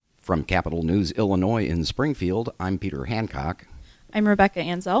From Capital News, Illinois in Springfield, I'm Peter Hancock. I'm Rebecca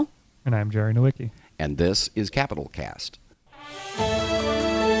Ansell. And I'm Jerry Nowicki. And this is Capital Cast.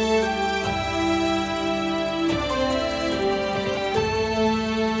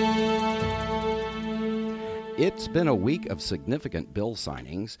 It's been a week of significant bill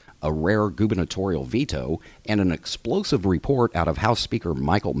signings, a rare gubernatorial veto, and an explosive report out of House Speaker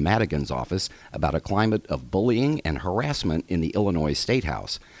Michael Madigan's office about a climate of bullying and harassment in the Illinois State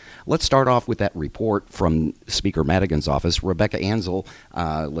House. Let's start off with that report from Speaker Madigan's office. Rebecca Ansell,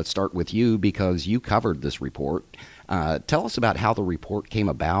 let's start with you because you covered this report. Tell us about how the report came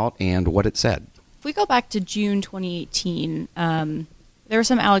about and what it said. If we go back to June 2018, there were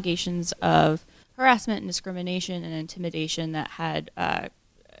some allegations of harassment and discrimination and intimidation that had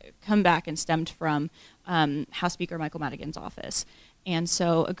come back and stemmed from House Speaker Michael Madigan's office. And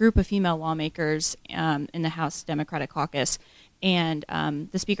so a group of female lawmakers in the House Democratic Caucus and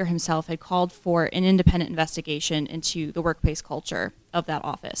the Speaker himself had called for an independent investigation into the workplace culture of that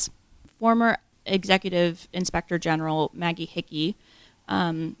office. Former Executive Inspector General Maggie Hickey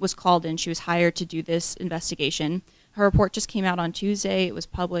was called in. She was hired to do this investigation. Her report just came out on Tuesday. It was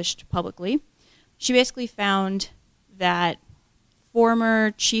published publicly. She basically found that former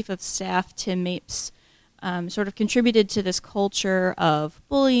Chief of Staff Tim Mapes sort of contributed to this culture of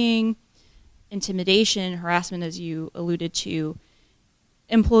bullying, intimidation, harassment, as you alluded to.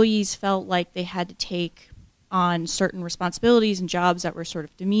 Employees felt like they had to take on certain responsibilities and jobs that were sort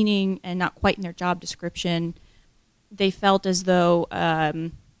of demeaning and not quite in their job description. They felt as though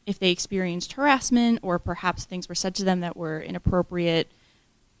if they experienced harassment or perhaps things were said to them that were inappropriate,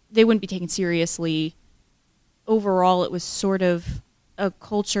 they wouldn't be taken seriously. Overall, it was sort of a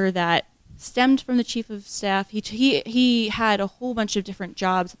culture that stemmed from the chief of staff. He had a whole bunch of different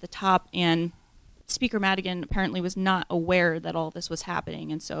jobs at the top, and Speaker Madigan apparently was not aware that all this was happening,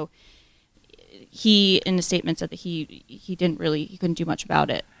 and so he, in a statement, said that he couldn't do much about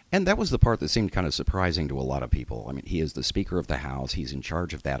it. And that was the part that seemed kind of surprising to a lot of people. I mean, he is the Speaker of the House. He's in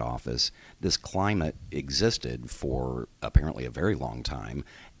charge of that office. This climate existed for apparently a very long time.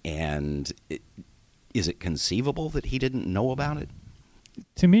 And is it conceivable that he didn't know about it?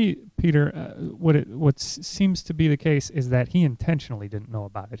 To me, Peter, what seems to be the case is that he intentionally didn't know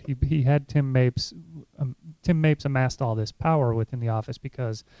about it. He had Tim Mapes. Tim Mapes amassed all this power within the office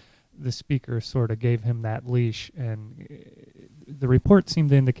because the Speaker sort of gave him that leash, and the report seemed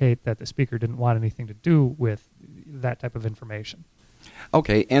to indicate that the Speaker didn't want anything to do with that type of information.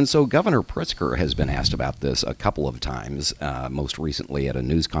 Okay, and so Governor Pritzker has been asked about this a couple of times, most recently at a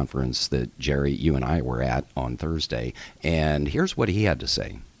news conference that Jerry, you and I were at on Thursday, and here's what he had to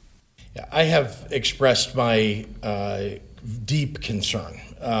say. I have expressed my deep concern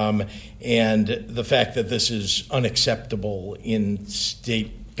and the fact that this is unacceptable in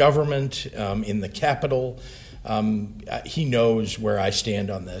state government, in the Capitol. He knows where I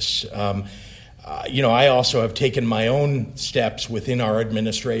stand on this. I also have taken my own steps within our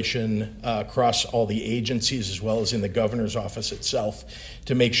administration across all the agencies as well as in the governor's office itself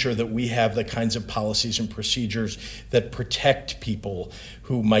to make sure that we have the kinds of policies and procedures that protect people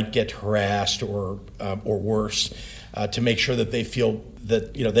who might get harassed or worse, to make sure that they feel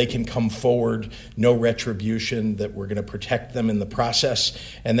that they can come forward, no retribution, that we're going to protect them in the process,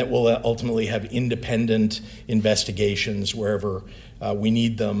 and that we'll ultimately have independent investigations wherever we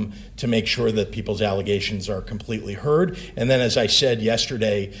need them to make sure that people's allegations are completely heard. And then, as I said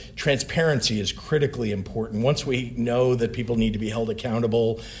yesterday, transparency is critically important. Once we know that people need to be held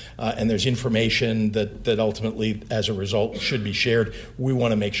accountable and there's information that ultimately, as a result, should be shared, we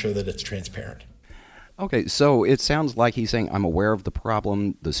want to make sure that it's transparent. Okay, so it sounds like he's saying, I'm aware of the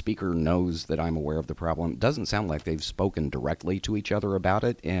problem. The Speaker knows that I'm aware of the problem. It doesn't sound like they've spoken directly to each other about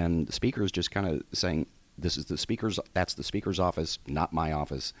it, and the Speaker is just kind of saying, that's the Speaker's office, not my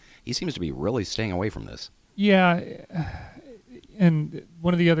office. He seems to be really staying away from this. Yeah, and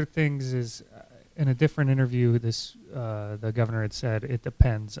one of the other things is, in a different interview, the governor had said it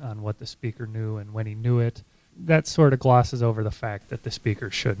depends on what the Speaker knew and when he knew it. That sort of glosses over the fact that the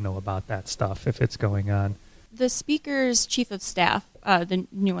Speaker should know about that stuff if it's going on. The Speaker's chief of staff, the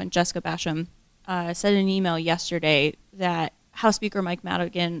new one, Jessica Basham, said in an email yesterday that House Speaker Mike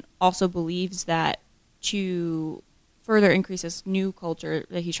Madigan also believes that to further increase this new culture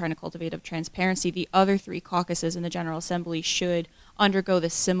that he's trying to cultivate of transparency, the other three caucuses in the General Assembly should undergo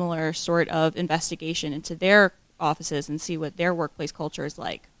this similar sort of investigation into their offices and see what their workplace culture is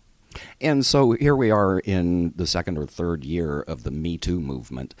like. And so here we are in the second or third year of the Me Too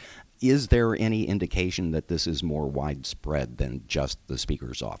movement. Is there any indication that this is more widespread than just the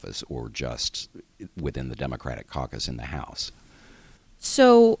Speaker's office or just within the Democratic caucus in the House?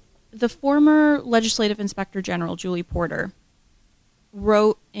 So the former legislative inspector general, Julie Porter,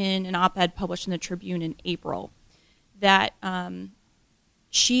 wrote in an op-ed published in the Tribune in April that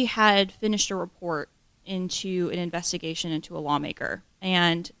she had finished a report into an investigation into a lawmaker.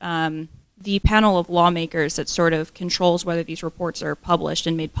 And the panel of lawmakers that sort of controls whether these reports are published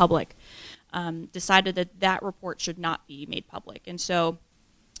and made public decided that that report should not be made public. And so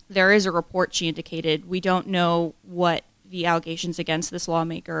there is a report, she indicated. We don't know what the allegations against this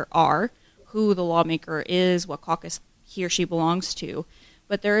lawmaker are, who the lawmaker is, what caucus he or she belongs to.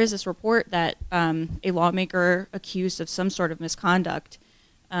 But there is this report that a lawmaker accused of some sort of misconduct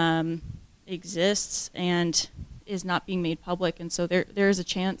exists and is not being made public. And so there is a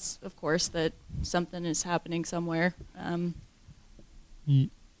chance, of course, that something is happening somewhere.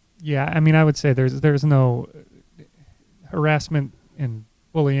 Yeah, I mean, I would say there's no harassment and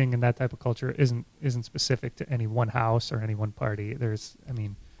bullying and that type of culture isn't specific to any one house or any one party.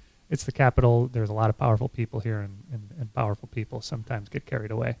 It's the Capitol. There's a lot of powerful people here, and powerful people sometimes get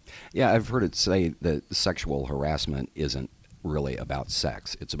carried away. Yeah, I've heard it say that sexual harassment isn't really about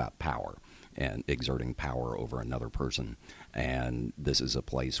sex. It's about power and exerting power over another person. And this is a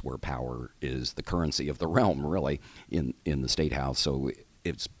place where power is the currency of the realm, really, in the State House. So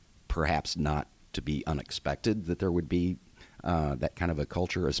it's perhaps not to be unexpected that there would be that kind of a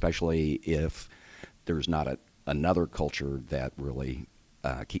culture, especially if there's not another culture that really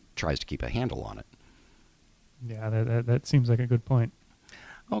tries to keep a handle on it. Yeah, that seems like a good point.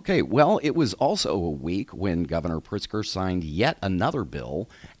 Okay, well, it was also a week when Governor Pritzker signed yet another bill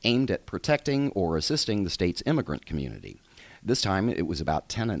aimed at protecting or assisting the state's immigrant community. This time it was about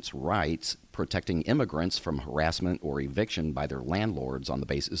tenants' rights, protecting immigrants from harassment or eviction by their landlords on the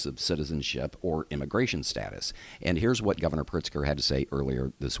basis of citizenship or immigration status. And here's what Governor Pritzker had to say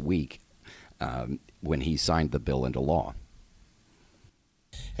earlier this week when he signed the bill into law.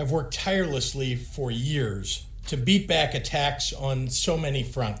 Have worked tirelessly for years to beat back attacks on so many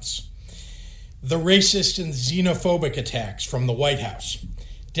fronts. The racist and xenophobic attacks from the White House,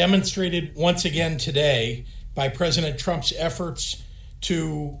 demonstrated once again today by President Trump's efforts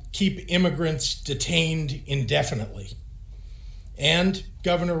to keep immigrants detained indefinitely, and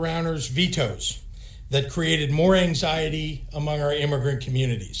Governor Rauner's vetoes that created more anxiety among our immigrant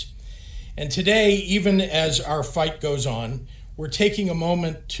communities. And today, even as our fight goes on, we're taking a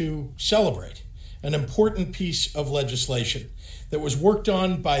moment to celebrate an important piece of legislation that was worked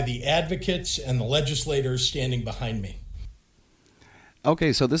on by the advocates and the legislators standing behind me.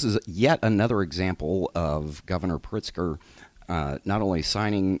 Okay, so this is yet another example of Governor Pritzker not only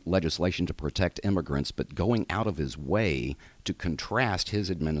signing legislation to protect immigrants, but going out of his way to contrast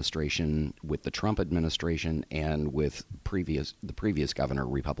his administration with the Trump administration and with the previous governor,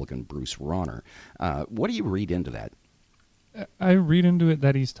 Republican Bruce Rauner. What do you read into that? I read into it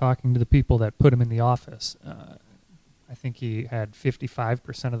that he's talking to the people that put him in the office. I think he had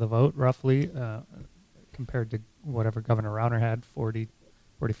 55% of the vote, roughly, compared to whatever Governor Rauner had,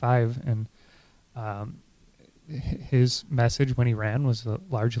 45. And his message when he ran was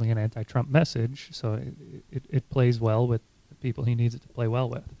largely an anti-Trump message, so it plays well with the people he needs it to play well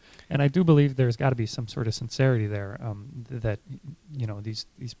with. And I do believe there's got to be some sort of sincerity there, that these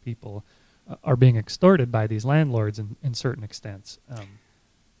people are being extorted by these landlords in certain extents,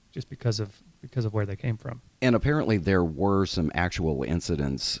 just because of where they came from. And apparently there were some actual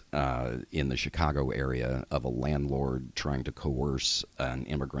incidents in the Chicago area of a landlord trying to coerce an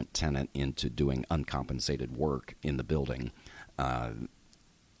immigrant tenant into doing uncompensated work in the building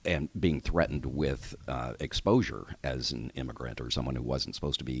and being threatened with exposure as an immigrant or someone who wasn't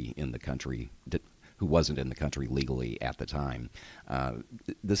supposed to be in the country, who wasn't in the country legally at the time.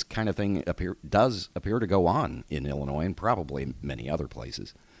 This kind of thing does appear to go on in Illinois and probably many other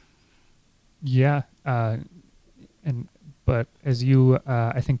places. Yeah, but as you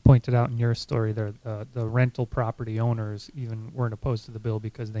I think pointed out in your story, there the rental property owners even weren't opposed to the bill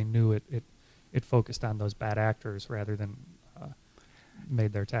because they knew it focused on those bad actors rather than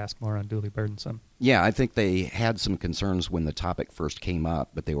made their task more unduly burdensome. Yeah, I think they had some concerns when the topic first came up,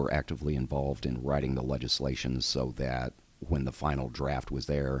 but they were actively involved in writing the legislation so that when the final draft was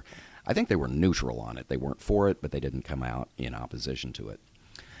there, I think they were neutral on it. They weren't for it, but they didn't come out in opposition to it.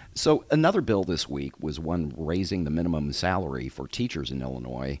 So another bill this week was one raising the minimum salary for teachers in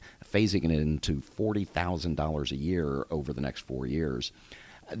Illinois, phasing it into $40,000 a year over the next 4 years.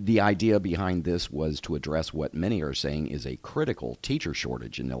 The idea behind this was to address what many are saying is a critical teacher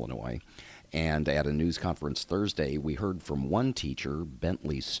shortage in Illinois. And at a news conference Thursday, we heard from one teacher,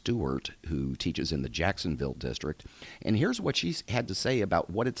 Bentley Stewart, who teaches in the Jacksonville district. And here's what she had to say about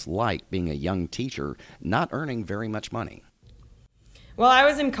what it's like being a young teacher not earning very much money. While I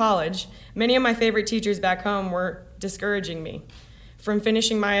was in college, many of my favorite teachers back home were discouraging me from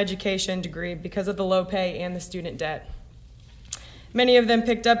finishing my education degree because of the low pay and the student debt. Many of them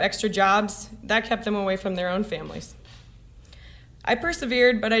picked up extra jobs that kept them away from their own families. I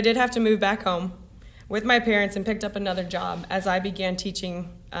persevered, but I did have to move back home with my parents and picked up another job as I began teaching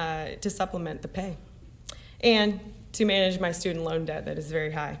to supplement the pay and to manage my student loan debt that is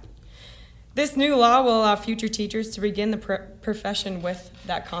very high. This new law will allow future teachers to begin the profession with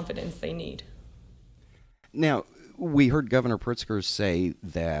that confidence they need. Now, we heard Governor Pritzker say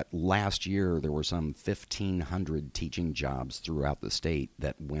that last year there were some 1,500 teaching jobs throughout the state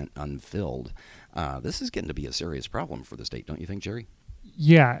that went unfilled. This is getting to be a serious problem for the state, don't you think, Jerry?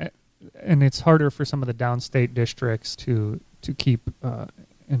 Yeah, and it's harder for some of the downstate districts to keep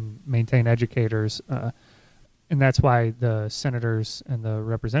and maintain educators, and that's why the senators and the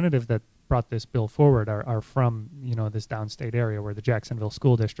representative that brought this bill forward are from this downstate area where the Jacksonville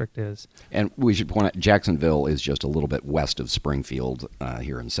School District is. And we should point out Jacksonville is just a little bit west of Springfield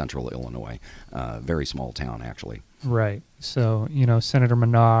here in central Illinois. Very small town, actually. Right. So, Senator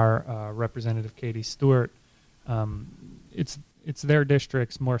Menard, Representative Katie Stewart, it's their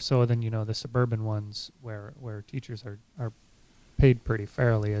districts more so than, the suburban ones where teachers are paid pretty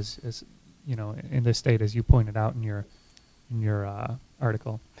fairly as in this state, as you pointed out in your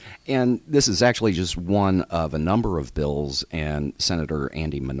article. And this is actually just one of a number of bills, and Senator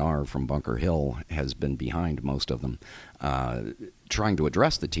Andy Menard from Bunker Hill has been behind most of them, trying to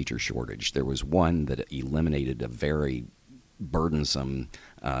address the teacher shortage. There was one that eliminated a very burdensome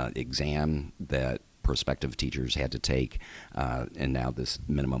exam that prospective teachers had to take, and now this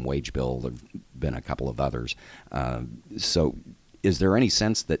minimum wage bill. There have been a couple of others. So is there any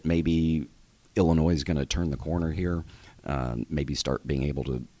sense that maybe Illinois is going to turn the corner here? Maybe start being able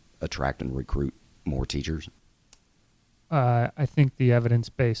to attract and recruit more teachers? I think the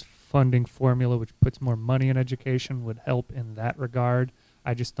evidence-based funding formula, which puts more money in education, would help in that regard.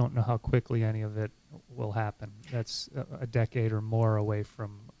 I just don't know how quickly any of it will happen. That's a decade or more away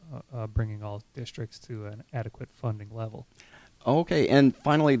from bringing all districts to an adequate funding level. Okay, and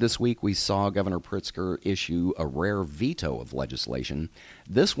finally this week we saw Governor Pritzker issue a rare veto of legislation.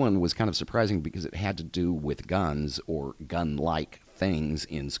 This one was kind of surprising because it had to do with guns or gun-like things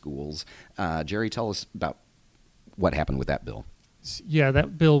in schools. Jerry, tell us about what happened with that bill. Yeah,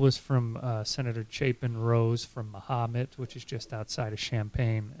 that bill was from Senator Chapin Rose from Mahomet, which is just outside of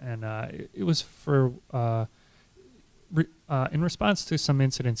Champaign, and it was for in response to some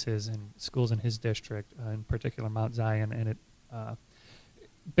incidences in schools in his district, in particular Mount Zion, and it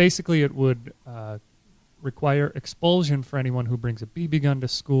basically it would require expulsion for anyone who brings a BB gun to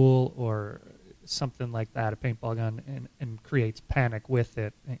school or something like that, a paintball gun, and creates panic with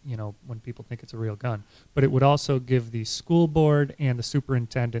it, when people think it's a real gun. But it would also give the school board and the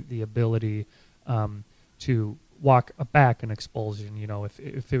superintendent the ability to walk back an expulsion,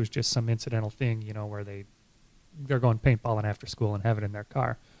 if it was just some incidental thing, where they're going paintballing after school and have it in their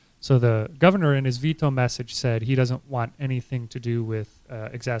car. So the governor in his veto message said he doesn't want anything to do with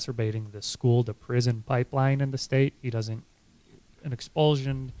exacerbating the school-to-prison pipeline in the state. He doesn't, an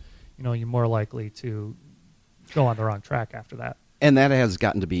expulsion, you're more likely to go on the wrong track after that. And that has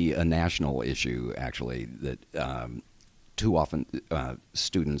gotten to be a national issue, actually, that too often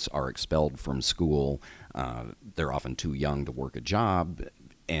students are expelled from school. They're often too young to work a job,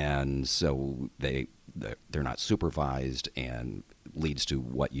 and so they're not supervised, and leads to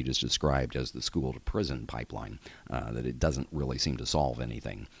what you just described as the school-to-prison pipeline, that it doesn't really seem to solve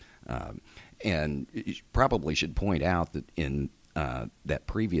anything. And you probably should point out that in that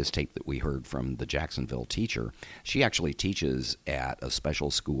previous tape that we heard from the Jacksonville teacher, she actually teaches at a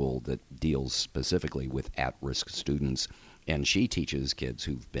special school that deals specifically with at-risk students, and she teaches kids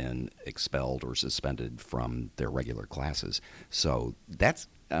who've been expelled or suspended from their regular classes. So that's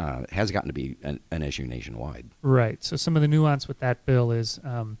has gotten to be an issue nationwide. Right. So some of the nuance with that bill is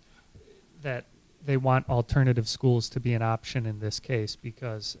that they want alternative schools to be an option in this case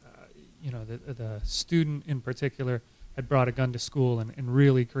because, the student in particular had brought a gun to school and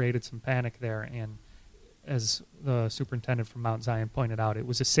really created some panic there. And as the superintendent from Mount Zion pointed out, it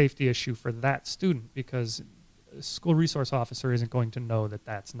was a safety issue for that student because a school resource officer isn't going to know that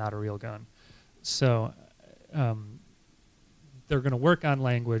that's not a real gun. So they're going to work on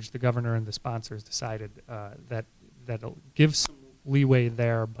language. The governor and the sponsors decided that it'll give some leeway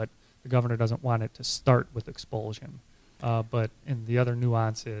there, but the governor doesn't want it to start with expulsion. But in the other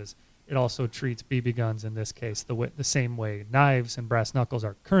nuances, it also treats BB guns in this case the same way knives and brass knuckles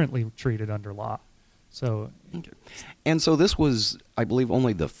are currently treated under law. So, And so this was, I believe,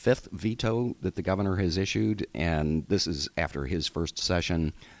 only the fifth veto that the governor has issued, and this is after his first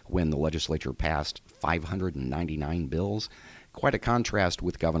session when the legislature passed 599 bills. Quite a contrast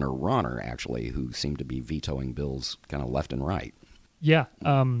with Governor Rauner, actually, who seemed to be vetoing bills kind of left and right. yeah,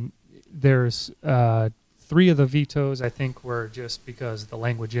 there's 3 of the vetoes, I think, were just because the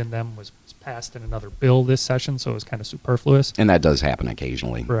language in them was passed in another bill this session, so it was kind of superfluous. And that does happen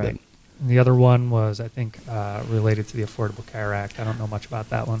occasionally. Right. And the other one was, I think, related to the Affordable Care Act. I don't know much about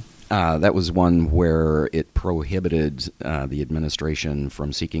that one. That was one where it prohibited the administration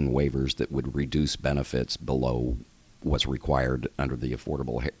from seeking waivers that would reduce benefits below what's required under the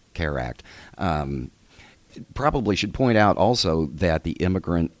Affordable Care Act. Probably should point out also that the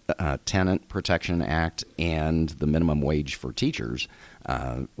Immigrant Tenant Protection Act and the minimum wage for teachers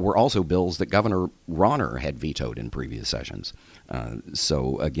were also bills that Governor Rauner had vetoed in previous sessions.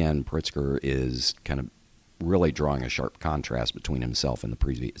 So again, Pritzker is kind of really drawing a sharp contrast between himself and the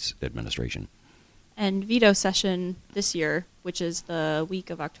previous administration. And veto session this year, which is the week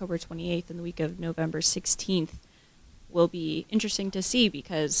of October 28th and the week of November 16th, will be interesting to see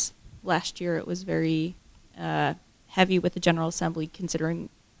because last year it was very heavy with the General Assembly, considering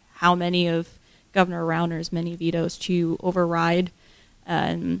how many of Governor Rauner's many vetoes to override.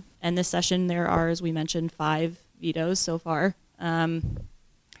 And this session there are, as we mentioned, 5 vetoes so far.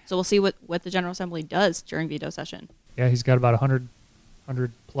 So we'll see what the General Assembly does during veto session. Yeah, he's got about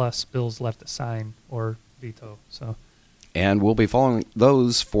 100 plus bills left to sign or veto. So, And we'll be following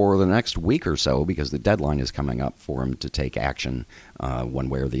those for the next week or so because the deadline is coming up for him to take action one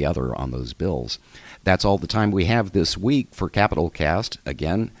way or the other on those bills. That's all the time we have this week for Capital Cast.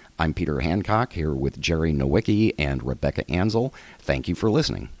 Again, I'm Peter Hancock here with Jerry Nowicki and Rebecca Ansel. Thank you for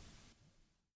listening.